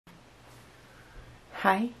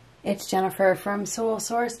Hi, it's Jennifer from Soul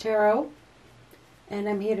Source Tarot, and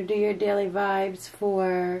I'm here to do your daily vibes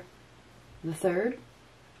for the 3rd,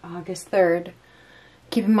 August 3rd.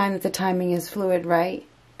 Keep in mind that the timing is fluid, right?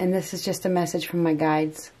 And this is just a message from my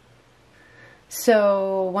guides.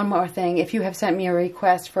 So, one more thing. If you have sent me a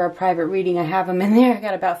request for a private reading, I have them in there. I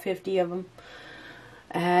got about 50 of them.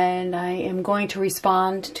 And I am going to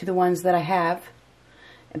respond to the ones that I have.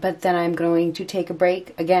 But then I'm going to take a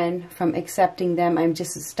break again from accepting them. I'm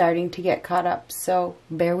just starting to get caught up, so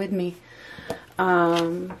bear with me.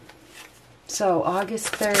 So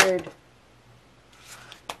August 3rd.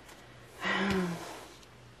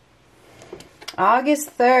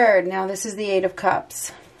 August 3rd. Now this is the 8 of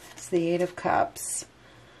Cups. It's the 8 of Cups.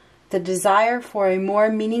 The desire for a more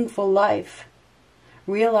meaningful life.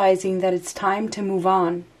 Realizing that it's time to move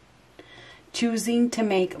on. Choosing to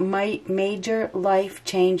make major life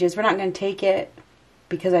changes. We're not going to take it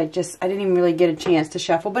because I didn't even really get a chance to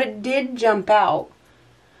shuffle, but it did jump out.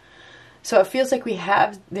 So it feels like we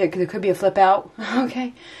have, there could be a flip out,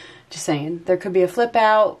 okay? Just saying, there could be a flip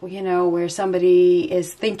out, you know, where somebody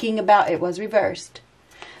is thinking about, it was reversed.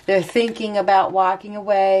 They're thinking about walking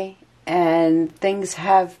away and things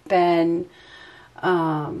have been,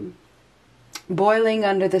 boiling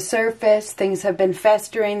under the surface. Things have been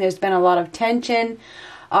festering. There's been a lot of tension.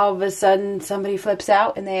 All of a sudden, somebody flips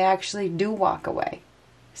out and they actually do walk away.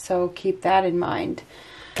 So keep that in mind.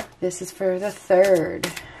 This is for the 3rd.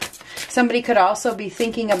 Somebody could also be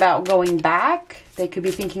thinking about going back. They could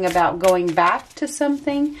be thinking about going back to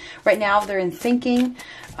something. Right now, they're in thinking.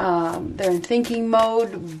 They're in thinking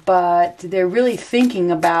mode, but they're really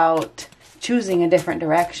thinking about choosing a different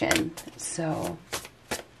direction. So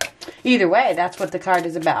either way, that's what the card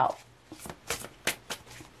is about.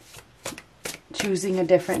 Choosing a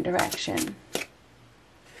different direction.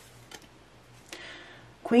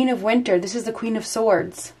 Queen of Winter. This is the Queen of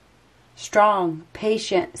Swords. Strong,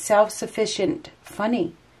 patient, self-sufficient,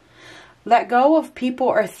 funny. Let go of people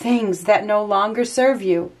or things that no longer serve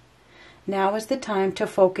you. Now is the time to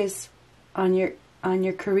focus on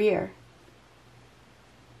your career.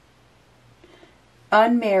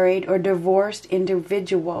 Unmarried or divorced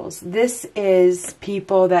individuals. This is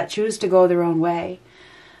people that choose to go their own way.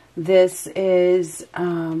 This is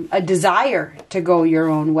a desire to go your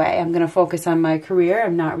own way. I'm going to focus on my career.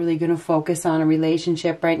 I'm not really going to focus on a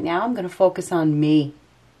relationship right now. I'm going to focus on me.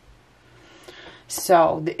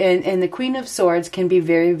 So, and the Queen of Swords can be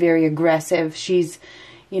very, very aggressive. She's,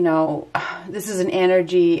 you know, this is an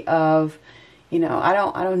energy of, you know, I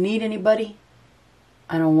don't need anybody.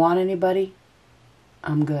 I don't want anybody.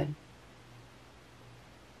 I'm good.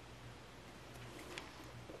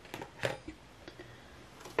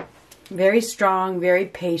 Very strong, very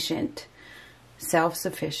patient,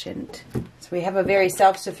 self-sufficient. So we have a very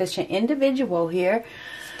self-sufficient individual here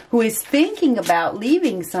who is thinking about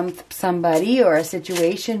leaving somebody or a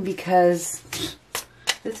situation because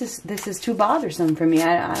this is too bothersome for me.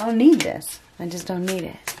 I don't need this. I just don't need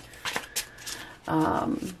it.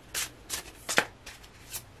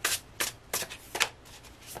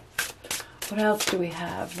 What else do we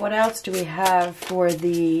have? What else do we have for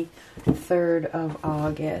the 3rd of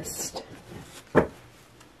August?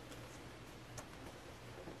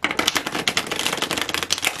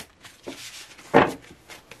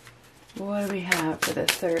 What do we have for the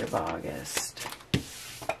 3rd of August?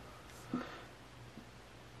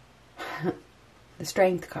 The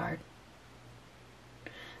Strength card.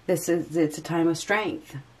 It's a time of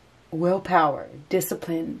strength, willpower,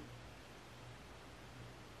 discipline,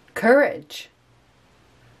 courage.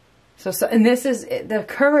 And this is the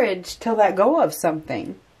courage to let go of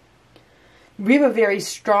something. We have a very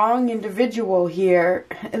strong individual here.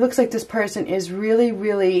 It looks like this person is really,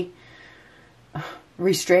 really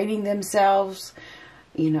restraining themselves,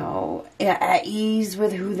 you know, at ease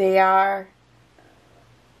with who they are.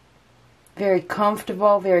 Very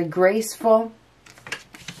comfortable, very graceful.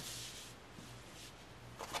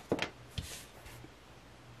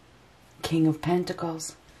 King of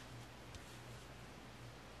Pentacles.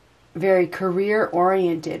 Very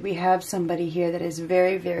career-oriented. We have somebody here that is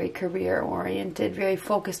very, very career-oriented, very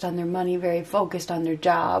focused on their money, very focused on their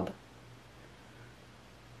job.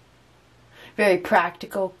 Very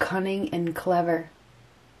practical, cunning, and clever.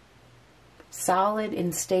 Solid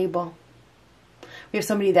and stable. We have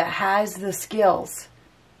somebody that has the skills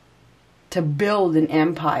to build an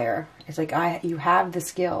empire. It's like, you have the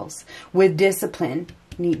skills. With discipline.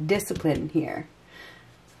 You need discipline here.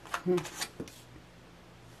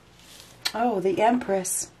 Oh, the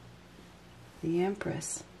Empress. The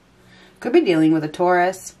Empress. Could be dealing with a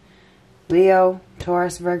Taurus, Leo,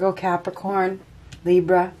 Taurus, Virgo, Capricorn,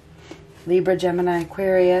 Libra. Libra, Gemini,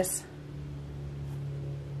 Aquarius.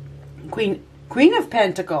 Queen of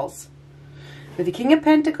Pentacles. With the King of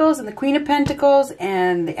Pentacles and the Queen of Pentacles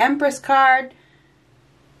and the Empress card,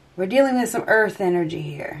 we're dealing with some earth energy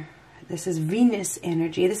here. This is Venus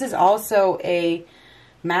energy. This is also a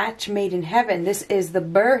match made in heaven. This is the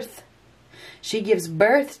birth. She gives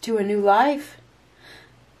birth to a new life.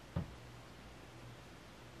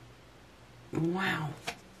 Wow.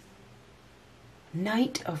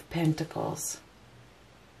 Knight of Pentacles.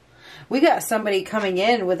 We got somebody coming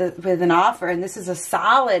in with an offer, and this is a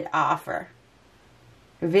solid offer.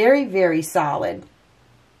 Very, very solid.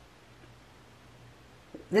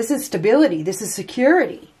 This is stability. This is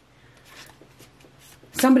security.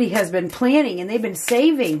 Somebody has been planning and they've been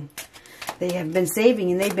saving. They have been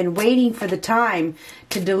saving and they've been waiting for the time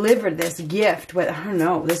to deliver this gift. I don't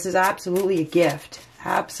know. This is absolutely a gift.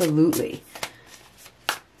 Absolutely.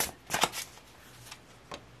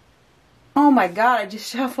 Oh my God, I just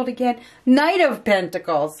shuffled again. Knight of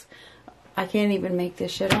Pentacles. I can't even make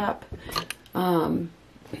this shit up.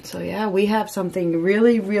 So yeah, we have something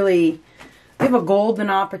really, really, we have a golden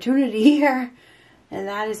opportunity here. And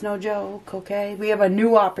that is no joke, okay? We have a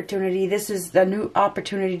new opportunity. This is the new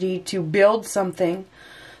opportunity to build something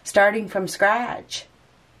starting from scratch.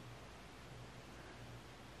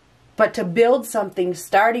 But to build something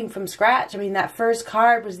starting from scratch, I mean, that first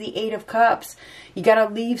card was the Eight of Cups. You got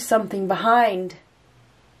to leave something behind.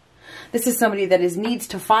 This is somebody that needs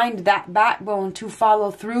to find that backbone to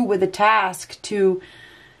follow through with a task to,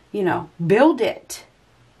 you know, build it.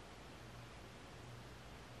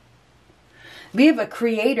 We have a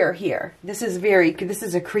creator here. This is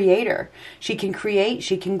a creator. She can create,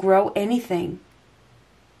 she can grow anything.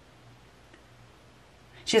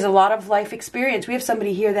 She has a lot of life experience. We have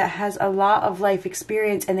somebody here that has a lot of life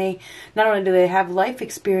experience, and they not only do they have life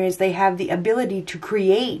experience, they have the ability to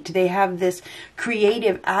create. They have this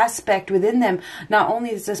creative aspect within them. Not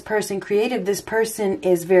only is this person creative, this person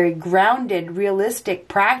is very grounded, realistic,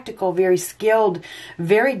 practical, very skilled,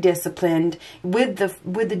 very disciplined. With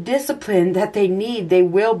the discipline that they need, they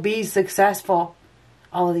will be successful.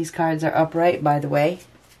 All of these cards are upright, by the way.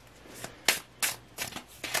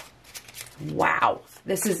 Wow.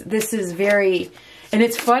 This is very, and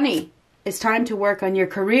it's funny. It's time to work on your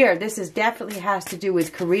career. This is definitely has to do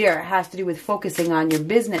with career. It has to do with focusing on your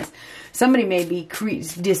business. Somebody may be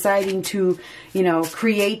deciding to, you know,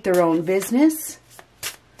 create their own business.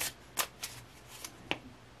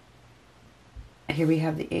 Here we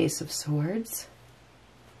have the Ace of Swords.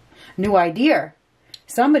 New idea.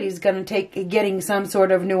 Somebody's going to getting some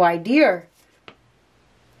sort of new idea.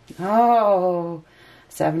 Oh,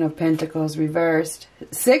 Seven of Pentacles reversed.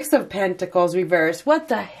 Six of Pentacles reversed. What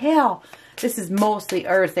the hell? This is mostly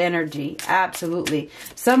earth energy. Absolutely.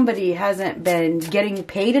 Somebody hasn't been getting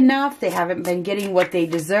paid enough. They haven't been getting what they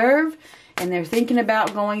deserve. And they're thinking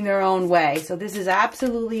about going their own way. So this is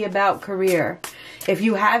absolutely about career. If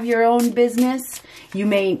you have your own business, you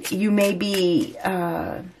may be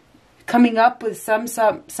coming up with some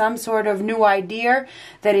sort of new idea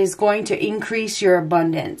that is going to increase your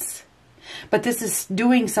abundance. But this is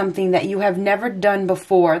doing something that you have never done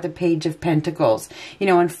before, the Page of Pentacles. You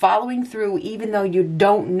know, and following through, even though you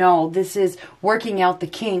don't know, this is working out the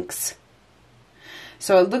kinks.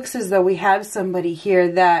 So it looks as though we have somebody here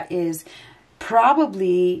that is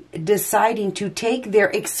probably deciding to take their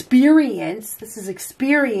experience, this is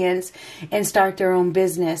experience, and start their own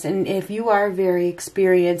business. And if you are very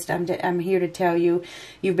experienced, I'm here to tell you,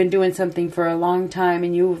 you've been doing something for a long time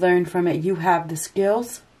and you've learned from it. You have the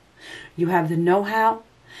skills. You have the know-how.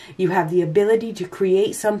 You have the ability to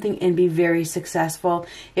create something and be very successful.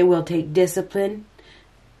 It will take discipline.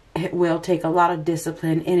 It will take a lot of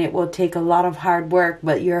discipline, and it will take a lot of hard work.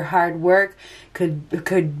 But your hard work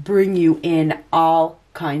could bring you in all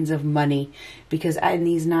kinds of money. Because in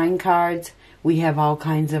these 9 cards, we have all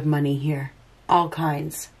kinds of money here. All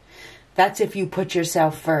kinds. That's if you put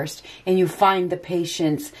yourself first and you find the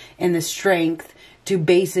patience and the strength to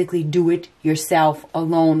basically do it yourself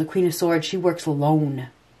alone. The Queen of Swords, she works alone.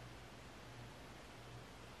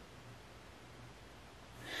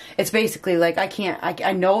 It's basically like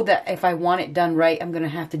I know that if I want it done right, I'm going to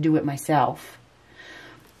have to do it myself.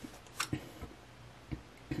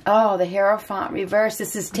 Oh, the Hierophant reverse.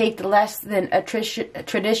 This is take the less than a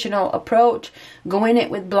traditional approach. Go in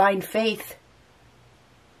it with blind faith.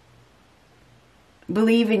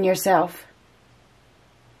 Believe in yourself.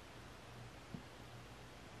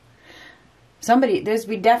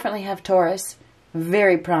 We definitely have Taurus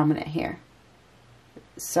very prominent here.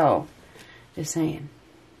 So, just saying,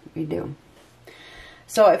 we do.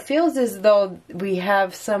 So it feels as though we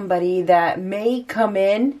have somebody that may come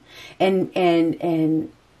in and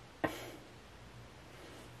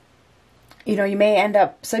you know, you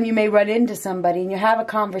may run into somebody and you have a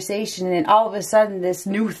conversation and all of a sudden this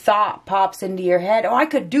new thought pops into your head. Oh, I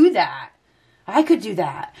could do that. I could do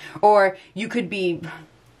that. Or you could be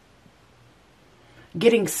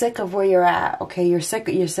getting sick of where you're at. Okay, you're sick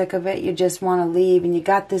of it. You just want to leave, and you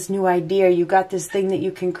got this new idea. You got this thing that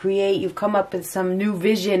you can create. You've come up with some new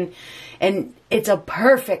vision, and it's a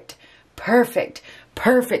perfect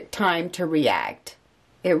time to react.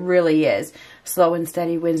 It really is. Slow and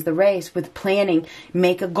steady wins the race. With planning,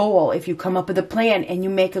 make a goal. If you come up with a plan and you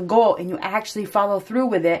make a goal and you actually follow through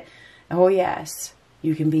with it, oh yes,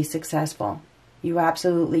 you can be successful. You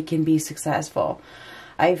absolutely can be successful.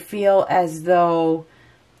 I feel as though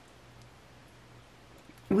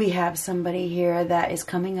we have somebody here that is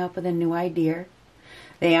coming up with a new idea.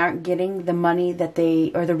 They aren't getting the money that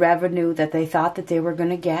or the revenue that they thought that they were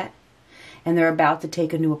going to get. And they're about to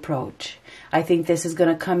take a new approach. I think this is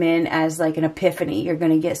going to come in as like an epiphany. You're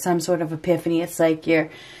going to get some sort of epiphany. It's like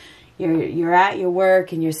you're at your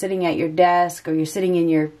work and you're sitting at your desk, or you're sitting in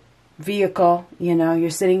your vehicle. You know,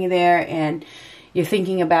 you're sitting there and you're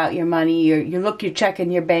thinking about your money. You're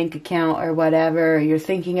checking your bank account or whatever. You're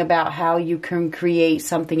thinking about how you can create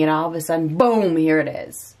something, and all of a sudden, boom, here it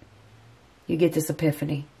is. You get this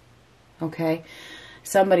epiphany. Okay?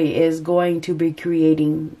 Somebody is going to be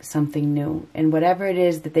creating something new. And whatever it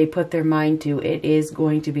is that they put their mind to, it is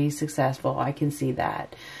going to be successful. I can see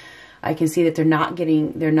that. I can see that they're not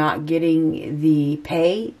getting the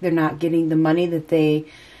pay. They're not getting the money that they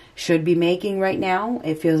should be making right now.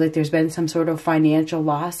 It feels like there's been some sort of financial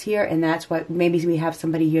loss here, and that's what, maybe we have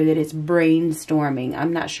somebody here that is brainstorming.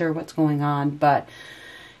 I'm not sure what's going on, but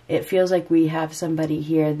it feels like we have somebody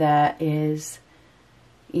here that is,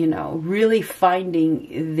 you know, really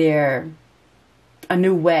finding a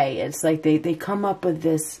new way. It's like they come up with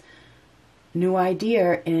this new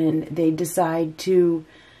idea and they decide to,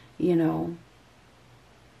 you know,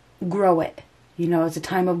 grow it. You know, it's a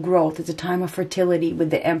time of growth. It's a time of fertility with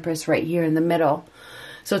the Empress right here in the middle.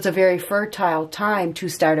 So it's a very fertile time to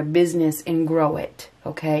start a business and grow it.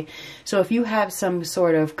 Okay. So if you have some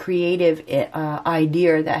sort of creative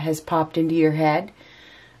idea that has popped into your head,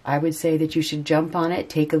 I would say that you should jump on it.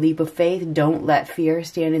 Take a leap of faith. Don't let fear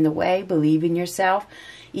stand in the way. Believe in yourself.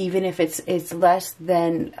 Even if it's less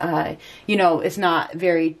than, you know, it's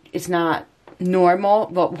not normal.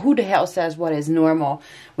 But who the hell says what is normal?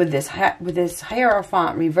 With this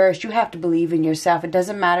Hierophant reversed, you have to believe in yourself. It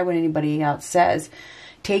doesn't matter what anybody else says.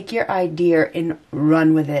 Take your idea and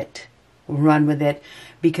run with it. Run with it.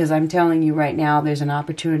 Because I'm telling you right now, there's an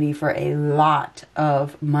opportunity for a lot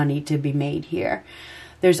of money to be made here.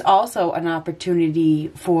 There's also an opportunity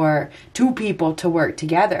for two people to work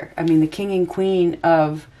together. I mean, the King and Queen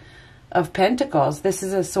of Pentacles, this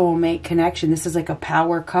is a soulmate connection. This is like a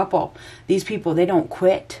power couple. These people, they don't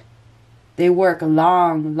quit. They work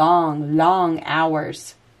long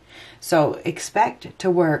hours. So expect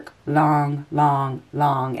to work long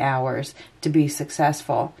hours to be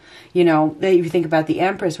successful. You know, if you think about the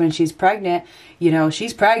Empress when she's pregnant, you know,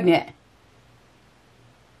 she's pregnant.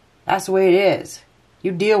 That's the way it is.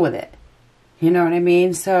 You deal with it. You know what I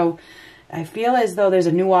mean? So I feel as though there's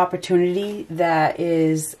a new opportunity that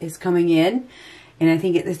is coming in. And I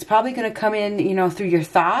think it's probably going to come in, you know, through your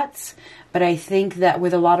thoughts. But I think that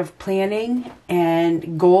with a lot of planning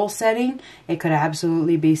and goal setting, it could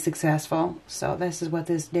absolutely be successful. So this is what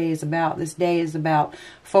this day is about. This day is about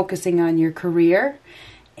focusing on your career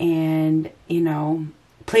and, you know,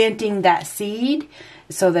 planting that seed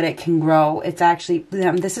so that it can grow. It's actually,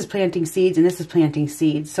 this is planting seeds and this is planting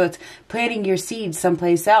seeds. So it's planting your seeds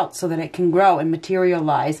someplace else so that it can grow and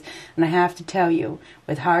materialize. And I have to tell you,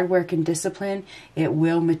 with hard work and discipline, it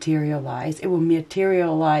will materialize. It will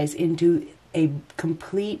materialize into a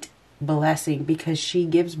complete blessing because she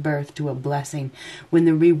gives birth to a blessing. When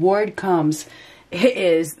the reward comes, it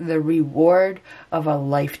is the reward of a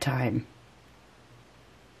lifetime.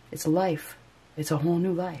 It's a life. It's a whole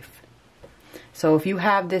new life. So if you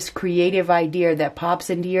have this creative idea that pops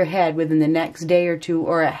into your head within the next day or two,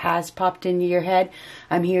 or it has popped into your head,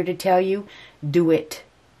 I'm here to tell you, do it.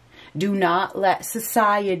 Do not let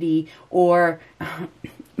society, or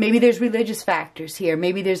maybe there's religious factors here.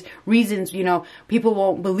 Maybe there's reasons, you know, people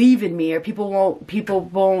won't believe in me, or people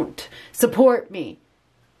won't support me.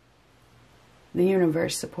 The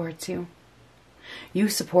universe supports you. You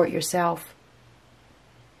support yourself.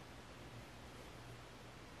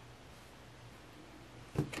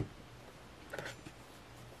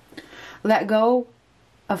 Let go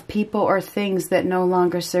of people or things that no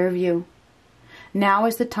longer serve you. Now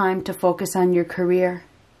is the time to focus on your career.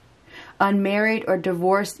 Unmarried or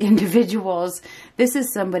divorced individuals, this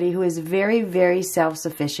is somebody who is very, very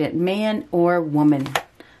self-sufficient, man or woman.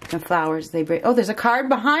 The flowers they bring. Oh, there's a card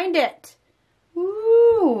behind it.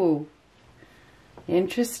 Ooh,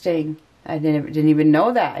 interesting. I didn't even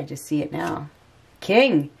know that. I just see it now.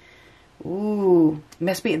 King. Ooh,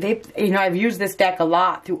 must be they. You know, I've used this deck a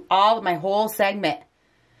lot through all of my whole segment,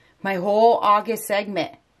 my whole August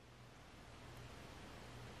segment.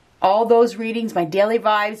 All those readings, my daily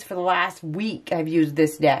vibes for the last week, I've used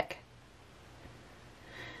this deck.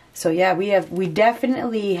 So yeah, we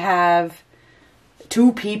definitely have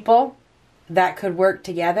two people that could work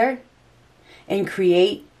together and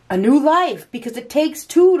create a new life, because it takes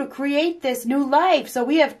two to create this new life. So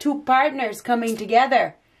we have two partners coming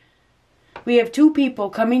together. We have two people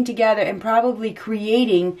coming together and probably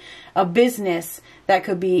creating a business that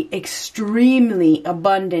could be extremely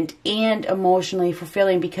abundant and emotionally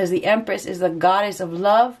fulfilling, because the Empress is the goddess of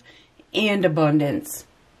love and abundance.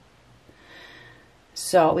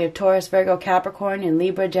 So we have Taurus, Virgo, Capricorn, and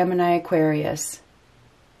Libra, Gemini, Aquarius.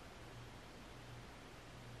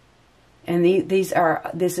 And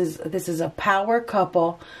this is a power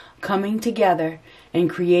couple coming together and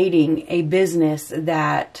creating a business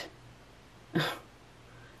that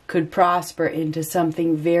could prosper into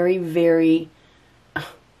something very, very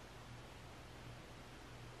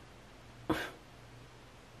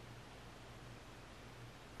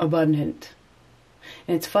abundant.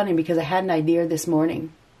 And it's funny because I had an idea this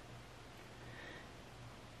morning.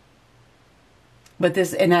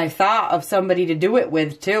 And I thought of somebody to do it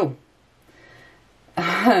with too.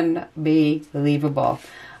 Unbelievable.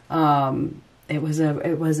 It was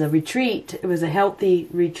a retreat. It was a healthy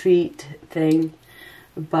retreat thing,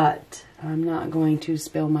 but I'm not going to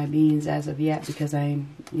spill my beans as of yet, because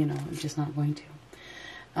I'm just not going to.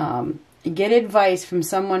 Get advice from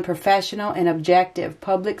someone professional and objective.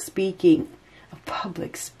 Public speaking,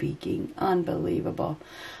 unbelievable.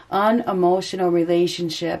 Unemotional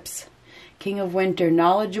relationships. King of Winter,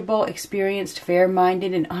 knowledgeable, experienced,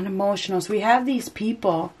 fair-minded, and unemotional. So we have these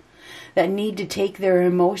people that need to take their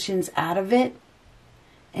emotions out of it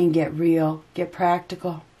and get real, get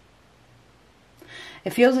practical.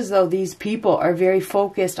 It feels as though these people are very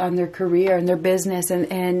focused on their career and their business,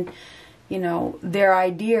 and you know, their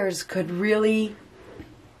ideas could really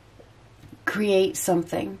create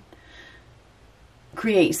something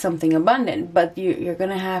abundant, but you're going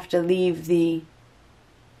to have to leave the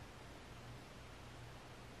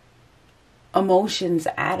emotions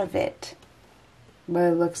out of it by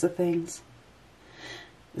the looks of things.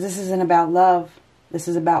 This isn't about love. This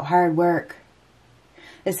is about hard work.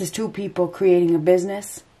 This is two people creating a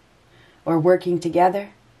business or working together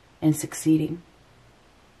and succeeding.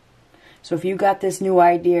 So if you got this new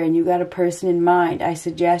idea and you got a person in mind, I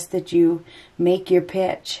suggest that you make your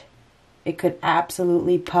pitch. It could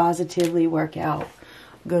absolutely, positively work out.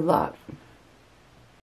 Good luck.